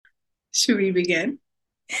Should we begin?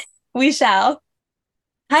 We shall.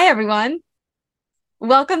 Hi, everyone.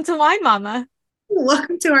 Welcome to Wine Mama.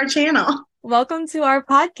 Welcome to our channel. Welcome to our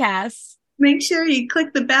podcast. Make sure you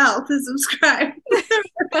click the bell to subscribe.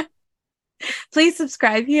 Please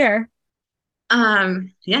subscribe here.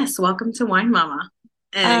 Yes, welcome to Wine Mama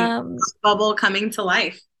and Um, Bubble coming to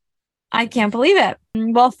life. I can't believe it.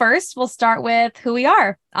 Well, first, we'll start with who we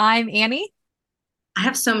are. I'm Annie, I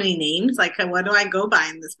have so many names. Like, what do I go by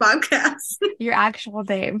in this podcast? your actual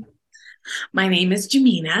name. My name is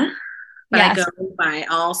Jamina, but I go Yes. by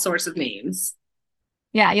all sorts of names.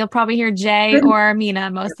 Yeah, you'll probably hear Jay or Mina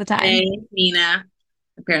most of the time. Hey, Nina.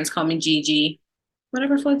 My parents call me Gigi.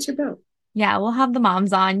 Whatever floats your boat. Yeah, we'll have the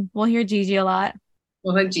moms on. We'll hear Gigi a lot.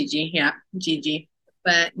 Well, like Gigi, yeah, Gigi.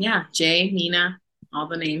 But yeah, Jay, Nina, all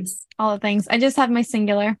the names. All the things. I just have my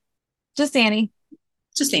singular. Just Annie.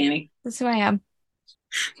 Just Annie. That's who I am.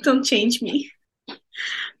 Don't change me.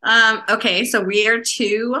 Okay, so we are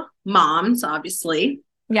two moms, obviously.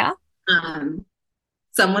 Yeah. Um,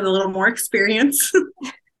 some with a little more experience.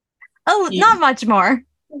 Oh, You, not much more.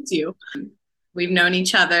 it's you. We've known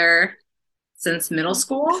each other since middle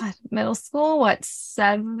school. God, middle school, what,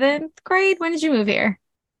 seventh grade? When did you move here?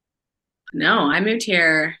 No, I moved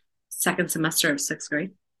here second semester of sixth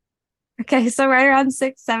grade. Okay, so right around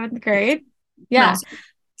sixth, seventh grade. No, Yeah.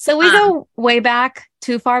 So we um, go way back,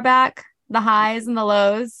 too far back, the highs and the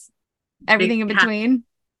lows, big everything in between.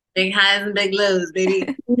 big highs and big lows,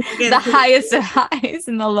 baby. We'll get The into it. highest of highs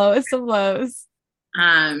and the lowest of lows.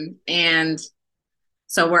 And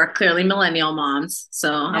so we're clearly millennial moms.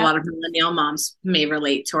 So a Yep. lot of millennial moms may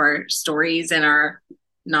relate to our stories and our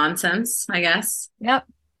nonsense, I guess. Yep.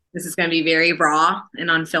 This is going to be very raw and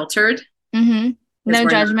unfiltered Mm-hmm. because No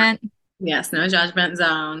we're not, judgment. yes, no judgment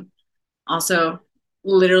zone. Also,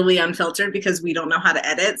 literally unfiltered because we don't know how to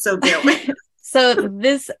edit. So bear with us. So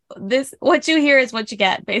this what you hear is what you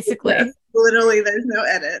get, Yes, basically. literally, there's no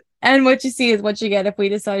edit. And what you see is what you get if we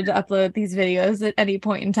decided to upload these videos at any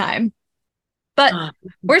point in time. But Oh,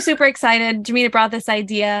 we're super excited. Jamina brought this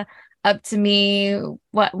idea up to me,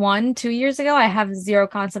 what, 2 years ago? I have zero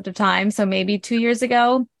concept of time. So maybe 2 years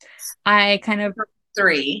ago, I kind of,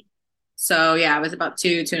 three. So yeah, it was about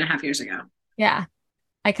 2.5 years ago. yeah,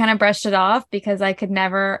 I kind of brushed it off because I could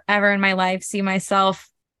never, ever in my life see myself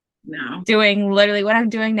No. doing literally what I'm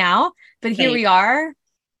doing now. But here Same. we are.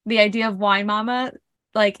 The idea of Wine Mama,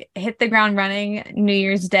 like, hit the ground running New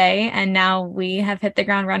Year's Day. And now we have hit the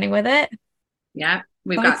ground running with it. Yeah.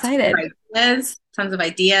 We've So got excited. tons of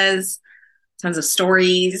ideas, tons of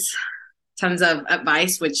stories, tons of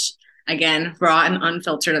advice, which again, raw and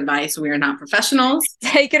unfiltered advice. We are not professionals.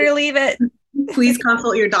 Take it or leave it. Please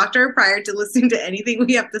consult your doctor prior to listening to anything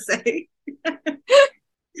we have to say.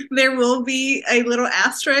 There will be a little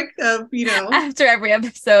asterisk of, After every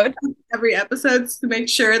episode. every episode to make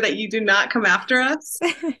sure that you do not come after us.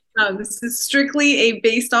 This is strictly a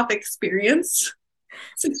based off experience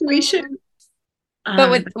situation. But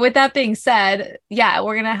Um, with that being said, yeah,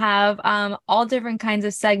 we're gonna have all different kinds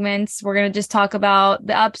of segments. We're gonna just talk about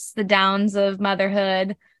the ups, the downs of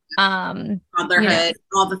motherhood. You know, Motherhood,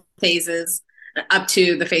 all the phases up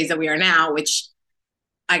to the phase that we are now, which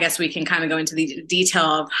I guess we can kind of go into the detail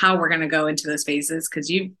of how we're going to go into those phases because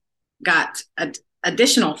you've got an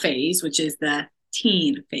additional phase, which is the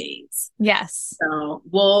teen phase. yes. So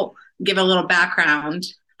we'll give a little background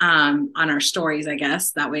on our stories, I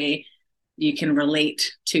guess. That way you can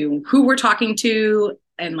relate to who we're talking to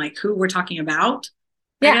and like who we're talking about,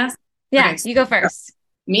 I Yeah. guess. Yeah, Okay. So you go first.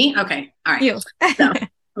 me? Okay. All right. You. So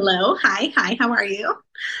hello. Hi. How are you?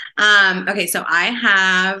 Okay. So I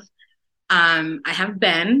have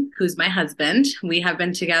Ben, who's my husband. We have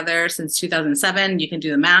been together since 2007. You can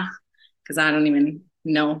do the math because I don't even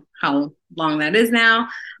know how long that is now.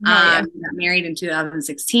 No idea. We got married in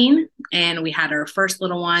 2016 and we had our first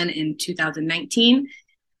little one in 2019.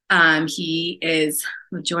 He is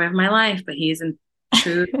the joy of my life, but he's in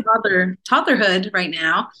true toddlerhood right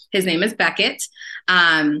now. His name is Beckett.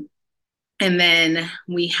 Um, and then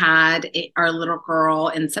we had our little girl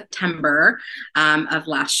in September of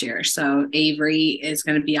last year. So Avery is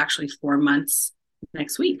going to be actually 4 months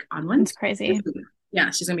next week on It's Wednesday. crazy. Yeah,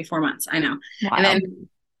 she's going to be 4 months. I know. And Wild. then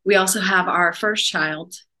we also have our first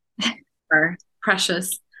child, our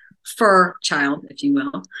precious fur child, if you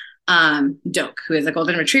will, Doke, who is a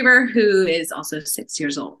golden retriever who is also 6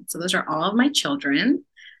 years old. So those are all of my children.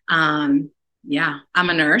 Yeah, I'm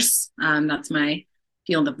a nurse. That's my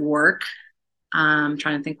field of work. Trying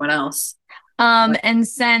to think what else. And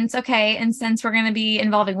since we're gonna be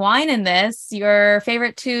involving wine in this, your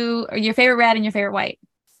favorite two, or your favorite red and your favorite white.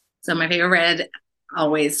 So my favorite red,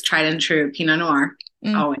 always tried and true, Pinot Noir.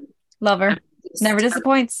 Mm, Always. Love I her. mean, Never just,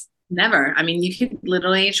 disappoints. never. I mean, you could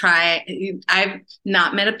literally try. I've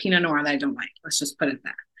not met a Pinot Noir that I don't like. Let's just put it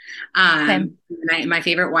that. Same. My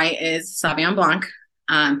favorite white is Sauvignon Blanc.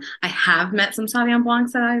 I have met some Sauvignon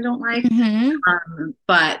Blancs that I don't like, Hmm.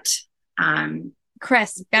 but um,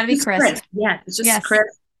 Crisp. Gotta be it's crisp. crisp. Yeah, it's just Yes.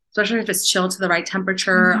 crisp, especially if it's chilled to the right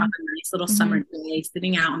temperature on Hmm. a nice little Hmm. summer day,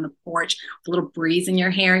 sitting out on the porch with a little breeze in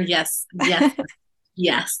your hair. Yes, yes,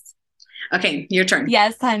 yes. Okay, your turn.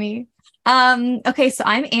 Yes, honey. Okay, so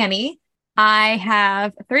I'm Annie. I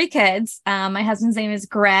have three kids. My husband's name is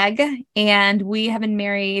Greg, and we have been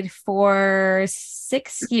married for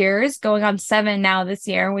 6 years, going on 7 now this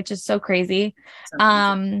year, which is so crazy. So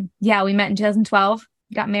crazy. Yeah, we met in 2012,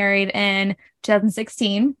 got married in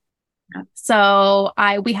 2016. Yeah. So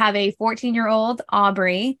we have a 14-year-old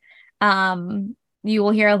Aubrey. You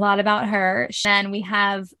will hear a lot about her. Then we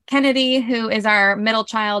have Kennedy, who is our middle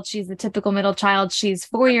child. She's the typical middle child. She's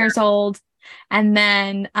 4 years old. And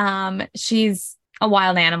then she's a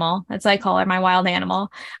wild animal. That's what I call her, my wild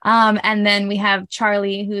animal. And then we have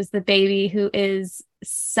Charlie, who's the baby, who is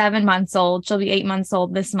 7 months old. She'll be 8 months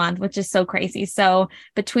old this month, which is so crazy. So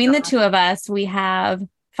between the two of us, we have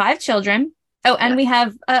 5 children. Oh, and we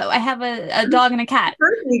have I have a dog and a cat.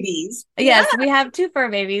 Fur babies. Yes, we have 2 fur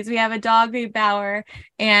babies. We have a dog named Bauer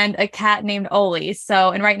and a cat named Oli.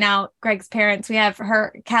 So, and right now, Greg's parents, we have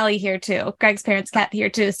her Callie here too. Greg's parents' cat here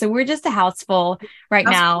too. So we're just a house full right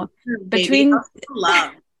now. Between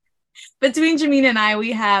love. between Jamina and I,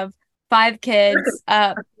 we have 5 kids.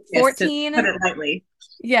 14. Put it lightly.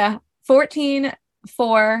 Yeah, 14,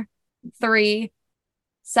 4, 3,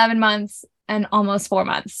 7 months, and almost 4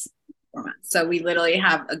 months. So we literally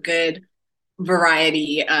have a good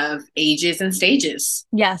variety of ages and stages.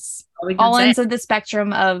 Yes. All ends of the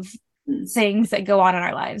spectrum of things that go on in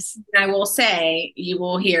our lives. And I will say, you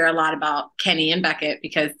will hear a lot about Kenny and Beckett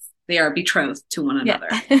because they are betrothed to one another.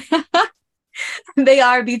 Yeah. They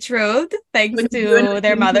are betrothed thanks to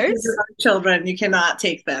their mothers. Children, you cannot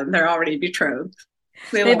take them. They're already betrothed.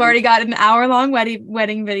 They've already got an hour-long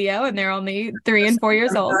wedding video, and they're only 3 and 4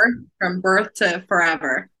 years old. From birth to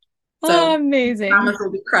forever. So amazing. Promise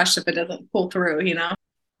will be crushed if it doesn't pull through, you know?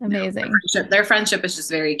 Amazing. Their friendship is just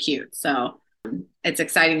very cute. So it's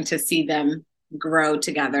exciting to see them grow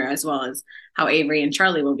together, as well as how Avery and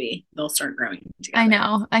Charlie will be. They'll start growing together. I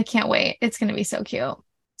know. I can't wait. It's going to be so cute.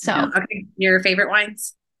 So, okay. Your favorite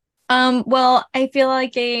wines? Well, I feel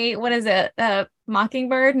like what is it? A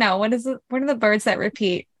mockingbird? No, what is it? What are the birds that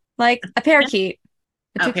repeat? Like a parakeet.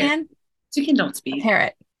 A toucan? Toucan don't speak. A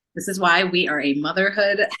parrot. This is why we are a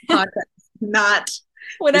motherhood podcast, not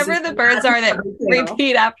whatever the birds are that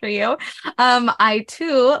repeat after you. I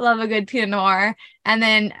too love a good Pinot Noir, and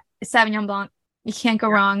then Sauvignon Blanc. You can't go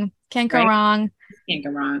wrong. Can't go wrong. Can't go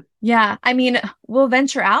wrong. Yeah, I mean, we'll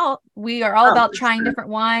venture out. We are all about trying different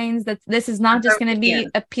wines. This is not just going to be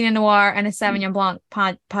a Pinot Noir and a Sauvignon Blanc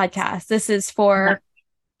podcast. This is for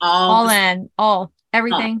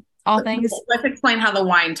everything. All things. Let's explain how the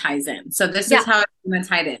wine ties in. So this is how it's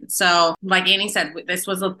tied in. So like Annie said, this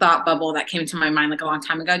was a thought bubble that came to my mind like a long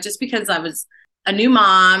time ago, just because I was a new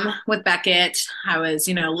mom with Beckett. I was,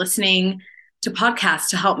 listening to podcasts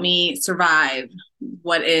to help me survive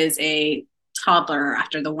what is a toddler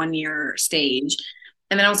after the 1 year stage.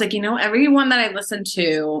 And then I was like, everyone that I listened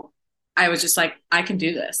to, I was just like, I can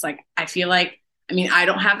do this. Like, I feel like, I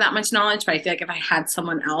don't have that much knowledge, but I feel like if I had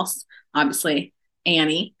someone else, obviously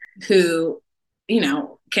Annie, who,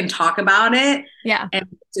 can talk about it and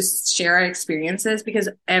just share our experiences, because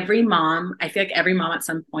I feel like every mom at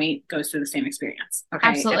some point goes through the same experience. Okay.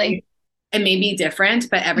 Absolutely. It may be different,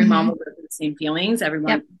 but every mom will go through the same feelings.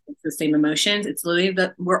 Everyone has the same emotions. It's literally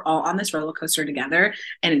that we're all on this roller coaster together,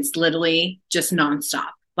 and it's literally just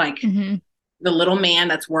nonstop. Like the little man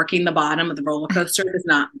that's working the bottom of the roller coaster does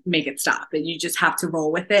not make it stop. And you just have to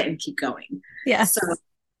roll with it and keep going. Yeah. So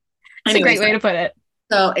it's a great way to put it.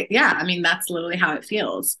 So that's literally how it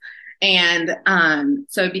feels. And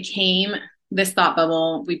so it became this thought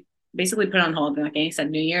bubble. We basically put it on hold. Like Annie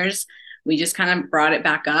said, New Year's, we just kind of brought it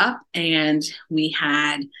back up, and we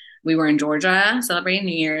were in Georgia celebrating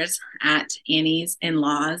New Year's at Annie's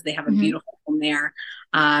in-laws. They have a beautiful home there.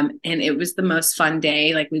 And it was the most fun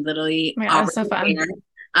day. Like we literally, it was so fun.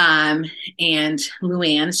 And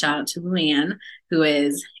Luann, shout out to Luann, who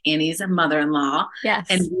is Annie's mother-in-law. Yes.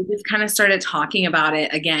 And we just kind of started talking about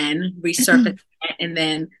it again, resurfaced it, and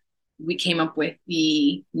then we came up with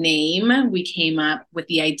the name. We came up with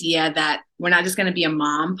the idea that we're not just going to be a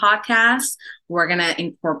mom podcast. We're going to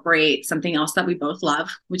incorporate something else that we both love,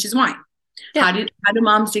 which is wine. Yeah. How do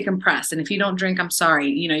moms decompress? And if you don't drink, I'm sorry.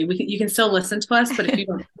 You can still listen to us, but if you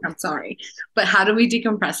don't drink, I'm sorry. But how do we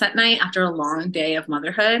decompress at night after a long day of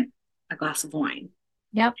motherhood? A glass of wine.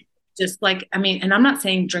 Yep. Just like, I mean, and I'm not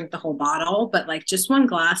saying drink the whole bottle, but like just one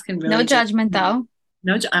glass can really No judgment though.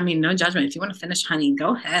 No, I mean, no judgment. If you want to finish, honey,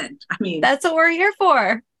 go ahead. I mean, that's what we're here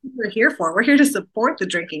for. We're here for. We're here to support the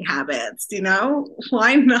drinking habits.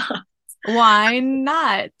 Why not? Why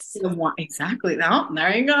not? Exactly. No,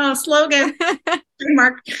 there you go. Slogan.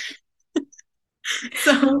 Trademark.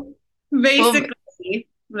 So basically,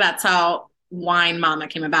 that's how Wine Mama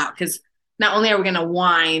came about. Because not only are we going to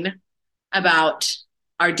whine about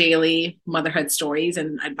our daily motherhood stories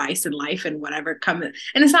and advice in life and whatever comes,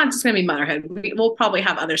 and it's not just going to be motherhood. We'll probably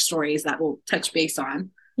have other stories that we'll touch base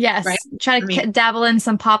on. Yes. Right? Try to dabble in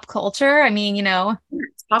some pop culture. I mean,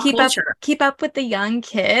 keep up with the young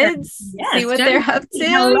kids. Yes, see what they're up to,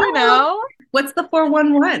 Hello. What's the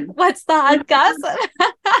 411? What's the hot gossip?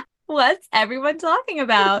 What's everyone talking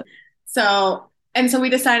about? So we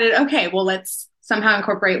decided, okay, well, let's somehow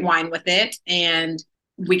incorporate wine with it. And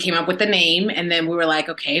we came up with the name, and then we were like,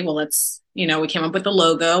 okay, well, we came up with the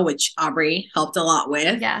logo, which Aubrey helped a lot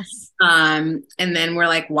with. Yes. And then we're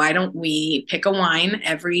like, why don't we pick a wine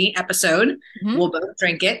every episode? Mm-hmm. We'll both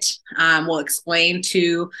drink it. We'll explain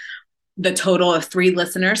to the total of 3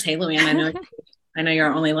 listeners. Hey, Luann, I know you're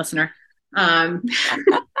our only listener. Oh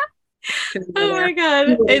my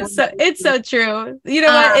God. It's so true. You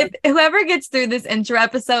know what? If whoever gets through this intro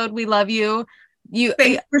episode, we love you.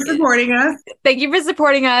 Thanks for supporting us. Thank you for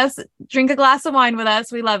supporting us. Drink a glass of wine with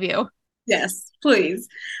us. We love you. Yes, please.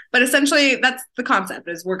 But essentially, that's the concept,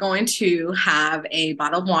 is we're going to have a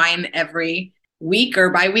bottle of wine every week or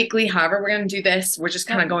bi-weekly. However, we're going to do this. We're just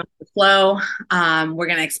kind of going with the flow. We're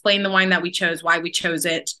going to explain the wine that we chose, why we chose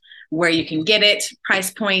it, where you can get it,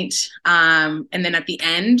 price point. And then at the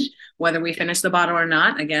end, whether we finish the bottle or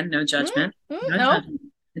not, again, no judgment. No judgment.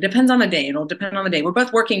 It depends on the day. It'll depend on the day. We're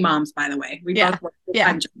both working moms, by the way. We both work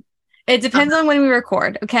full-time jobs. It depends on when we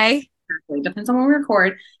record, okay? Exactly. Depends on when we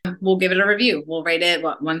record. We'll give it a review. We'll rate it,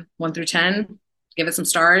 1 through 10. Give it some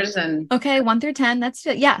stars. And okay, 1 through 10. Let's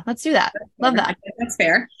do that. Love that. That's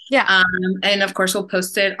fair. Yeah. And of course, we'll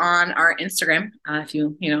post it on our Instagram. If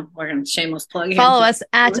we're going to shameless plug. Follow us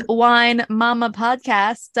at Wine Mama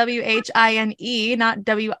Podcast, WHINE, not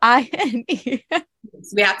WINE.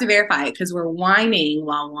 So we have to verify it because we're whining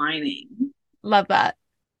while whining. Love that.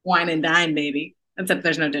 Wine and dine, baby. Except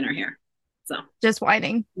there's no dinner here. So just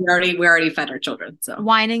whining. We already fed our children. So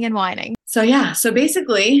whining and whining. So yeah. So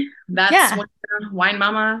basically that's when Wine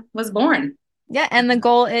Mama was born. Yeah. And the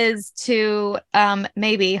goal is to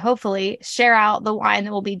hopefully share out the wine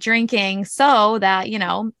that we'll be drinking so that,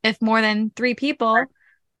 if more than 3 people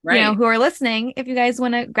who are listening, if you guys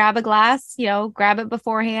want to grab a glass, grab it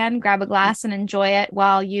beforehand, grab a glass and enjoy it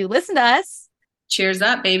while you listen to us. Cheers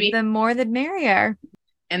up, baby. The more the merrier.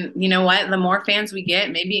 And you know what? The more fans we get,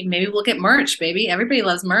 maybe we'll get merch, baby. Everybody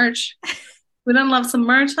loves merch. We don't love some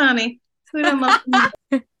merch, honey. We don't love some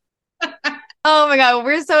merch. Oh my God.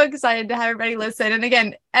 We're so excited to have everybody listen. And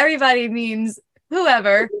again, everybody means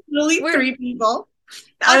whoever. Really 3 people.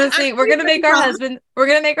 Honestly, we're gonna make our husbands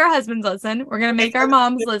listen. We're gonna make our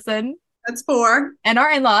moms listen. That's 4. And our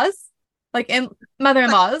in-laws,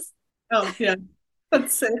 mother-in-laws. Oh yeah,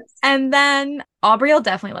 that's 6. And then Aubrey will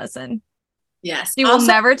definitely listen. Yes, she will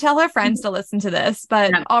never tell her friends to listen to this,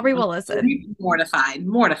 but Aubrey will listen. Mortified.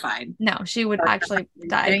 No, she would actually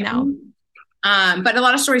die now. But a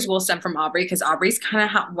lot of stories will stem from Aubrey because Aubrey's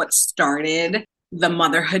kind of what started the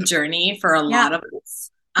motherhood journey for a lot of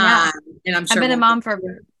us. Yeah. And I'm sure I've been a mom for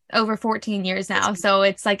over 14 years now, so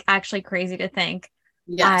it's like actually crazy to think.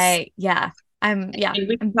 Yes. I mean,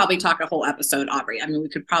 we could probably talk a whole episode, Aubrey. I mean, we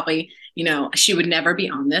could probably, she would never be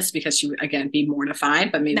on this because she would again be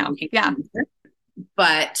mortified, but maybe we can.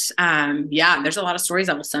 But there's a lot of stories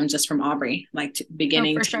that will stem just from Aubrey, like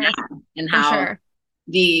beginning to now, and how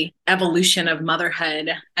the evolution of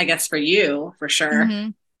motherhood, I guess for you, for sure.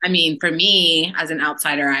 Mm-hmm. I mean, for me as an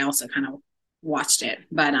outsider, I also kind of watched it,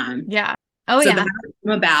 but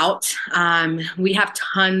we have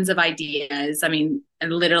tons of ideas. I mean,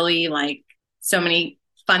 literally like so many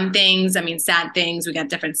fun things. I mean, sad things. We got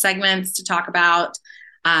different segments to talk about.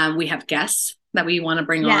 We have guests that we want to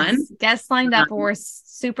bring on. Guests lined up. We're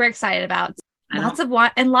super excited about. Lots of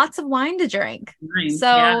wine and lots of wine to drink.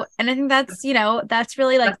 So, and I think that's, that's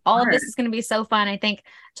really like all of this is going to be so fun. I think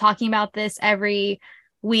talking about this every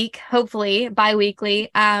week, hopefully bi-weekly,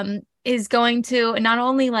 is going to not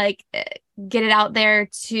only like get it out there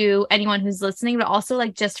to anyone who's listening, but also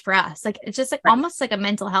like just for us, like it's just like almost like a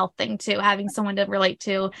mental health thing too, having someone to relate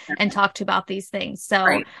to and talk to about these things.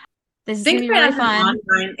 So This is Think gonna of be it really as an fun.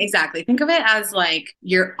 online, exactly. Think of it as like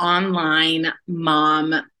your online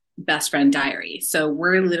mom best friend diary. So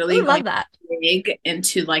we're literally Ooh, going love that. to dig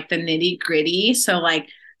into like the nitty gritty. So like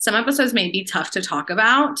some episodes may be tough to talk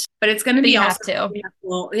about, but it's going to But be you also, have to.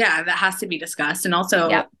 well, yeah, that has to be discussed. And also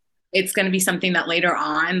Yep. it's going to be something that later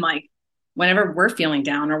on, like whenever we're feeling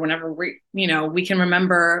down or whenever we can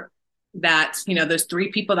remember that, those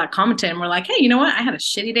three people that commented and were like, hey, you know what? I had a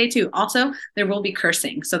shitty day too. Also, there will be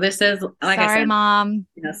cursing. So this is, like I Sorry, said, mom.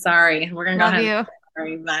 sorry, we're going to go Love ahead and you.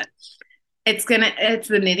 sorry, but it's the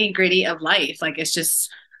nitty gritty of life. Like it's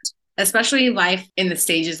just, especially life in the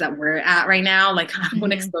stages that we're at right now. Like I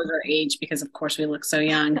won't Mhm. expose our age because of course we look so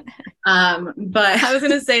young. But I was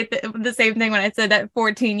gonna say the same thing when I said that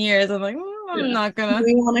 14 years. I'm like, yeah, I'm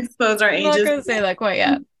we won't expose our not ages gonna say that quite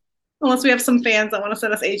yet. unless we have some fans that want to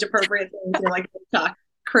send us age appropriate things or like TikTok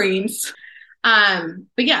creams. But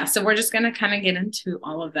yeah, so we're just gonna kind of get into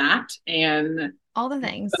all of that and All the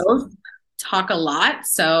things. both talk a lot.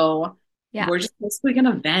 So Yeah. we're just basically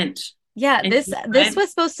gonna vent. Yeah, And this was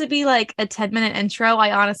supposed to be like a 10-minute intro.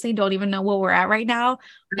 I honestly don't even know where we're at right now. I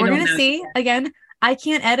We're don't gonna know. see. Again, I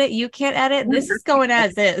can't edit, you can't edit. This is going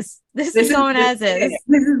as is. This is This is going just as it. is.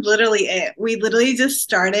 This is literally it. We literally just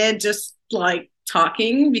started just like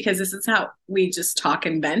talking because this is how we just talk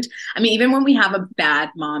and vent. I mean, even when we have a bad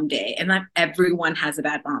mom day, and not everyone has a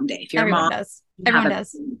bad mom day. If you're a Everyone mom, does. you have Everyone a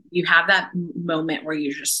does. you have that moment where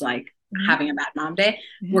you're just like Mhm. having a bad mom day.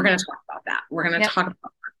 We're Mhm. gonna talk about that. We're gonna Yep. talk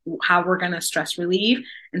about how we're gonna stress relieve.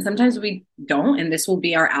 And sometimes we don't, and this will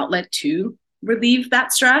be our outlet to relieve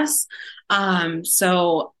that stress.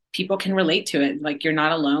 So people can relate to it. Like you're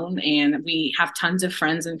not alone. And we have tons of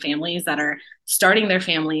friends and families that are starting their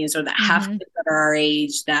families or that have Mhm. kids that are our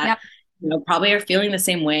age that, Yep. probably are feeling the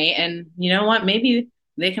same way. And you know what? Maybe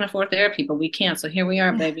they can afford therapy, but we can't. So here we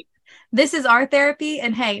are, baby. This is our therapy,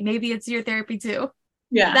 and hey, maybe it's your therapy too.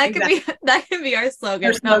 Yeah, That could exactly. be that could be our Our slogan. No,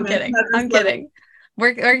 I'm slogan. kidding. That's our I'm slogan. kidding. We're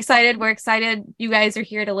excited. We're excited. You guys are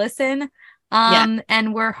here to listen. Yeah,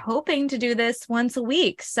 And we're hoping to do this once a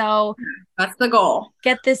week. So that's the goal.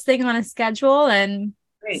 get this thing on a schedule and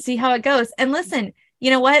Great. see how it goes. And listen, you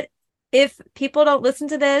know what? If people don't listen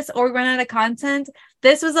to this or run out of content,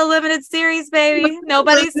 this was a limited series, baby.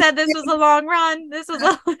 Nobody said this was a long run. This was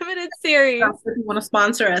a limited series. If you want to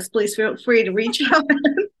sponsor us, please feel free to reach out.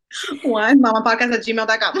 One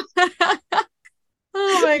mamapodcast@gmail.com.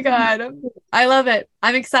 Oh my God. I love it.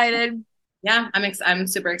 I'm excited. Yeah, I'm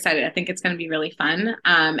super excited. I think it's going to be really fun.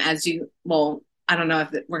 I don't know if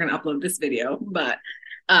we're going to upload this video, but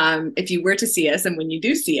if you were to see us, and when you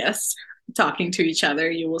do see us talking to each other,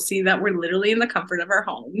 you will see that we're literally in the comfort of our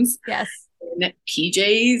homes, Yes. in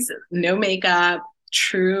PJs, no makeup,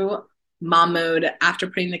 true mom mode. After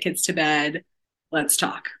putting the kids to bed, let's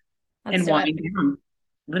talk Let's and do it. wind down.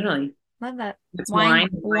 Literally, Love that. let's Wind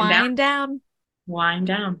wind down, down. wind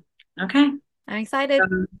down. Okay, I'm excited.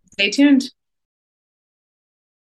 stay tuned.